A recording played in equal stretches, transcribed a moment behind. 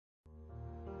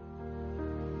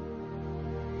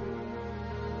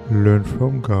Learn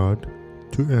from God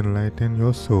to enlighten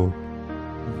your soul.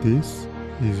 This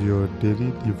is your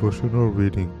daily devotional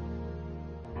reading.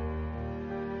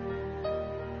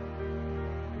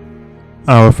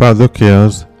 Our Father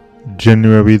Cares,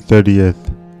 January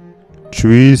 30th.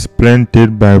 Trees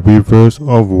planted by rivers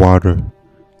of water.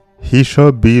 He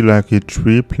shall be like a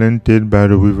tree planted by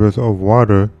the rivers of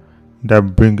water,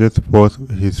 that bringeth forth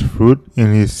his fruit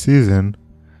in his season.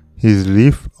 His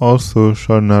leaf also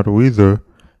shall not wither,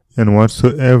 and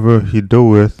whatsoever he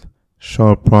doeth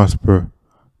shall prosper.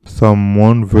 Psalm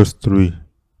 1 verse 3.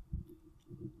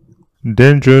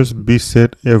 Dangers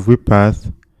beset every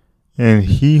path, and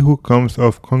he who comes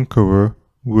off conqueror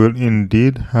will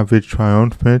indeed have a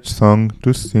triumphant song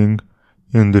to sing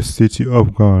in the city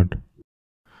of God.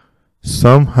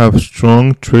 Some have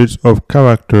strong traits of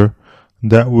character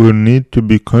that will need to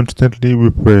be constantly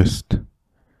repressed.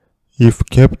 If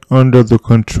kept under the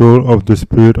control of the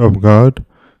Spirit of God,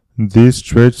 these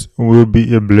traits will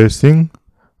be a blessing,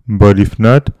 but if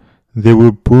not, they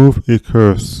will prove a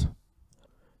curse.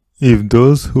 If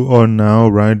those who are now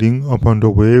riding upon the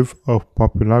wave of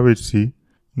popularity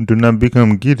do not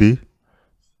become giddy,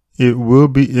 it will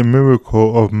be a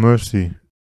miracle of mercy.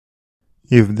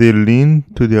 If they lean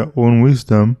to their own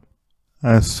wisdom,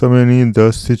 as so many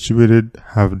thus situated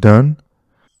have done,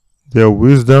 their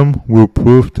wisdom will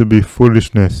prove to be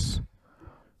foolishness.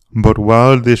 But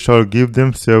while they shall give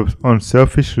themselves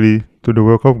unselfishly to the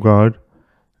work of God,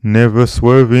 never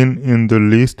swerving in the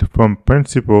least from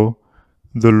principle,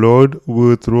 the Lord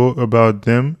will throw about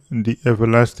them the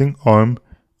everlasting arm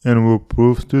and will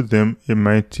prove to them a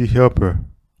mighty helper.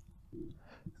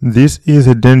 This is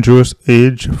a dangerous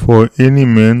age for any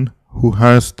man who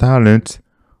has talents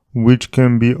which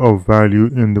can be of value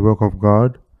in the work of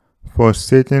God, for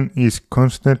Satan is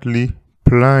constantly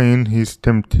plying his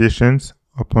temptations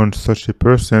upon such a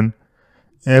person,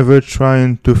 ever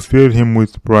trying to fill him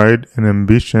with pride and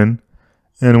ambition,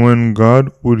 and when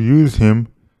God would use him,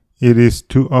 it is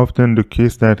too often the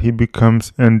case that he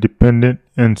becomes independent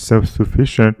and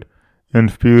self-sufficient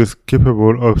and feels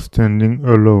capable of standing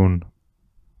alone.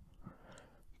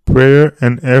 Prayer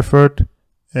and effort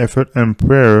and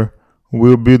prayer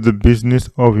will be the business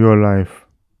of your life.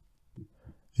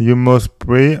 You must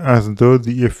pray as though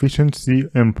the efficiency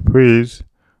and praise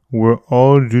were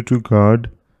all due to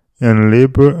God, and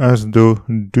labor as though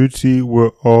duty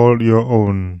were all your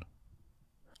own.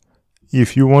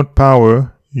 If you want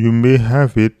power, you may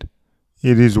have it.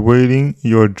 It is waiting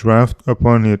your draft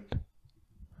upon it.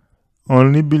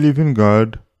 Only believe in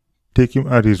God, take Him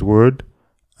at His word,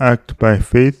 act by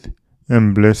faith,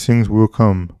 and blessings will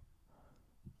come.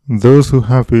 Those who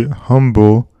have a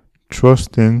humble,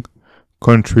 trusting,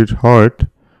 contrite heart,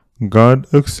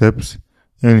 God accepts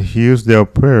and hears their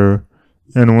prayer,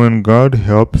 and when God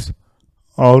helps,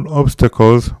 all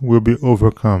obstacles will be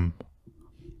overcome.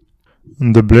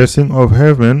 The blessing of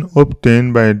heaven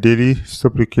obtained by daily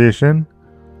supplication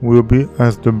will be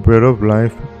as the bread of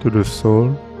life to the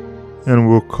soul, and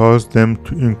will cause them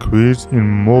to increase in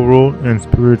moral and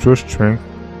spiritual strength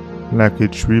like a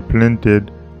tree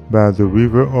planted by the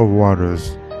river of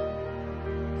waters.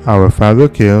 Our Father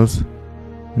Cares,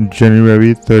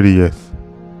 January 30th.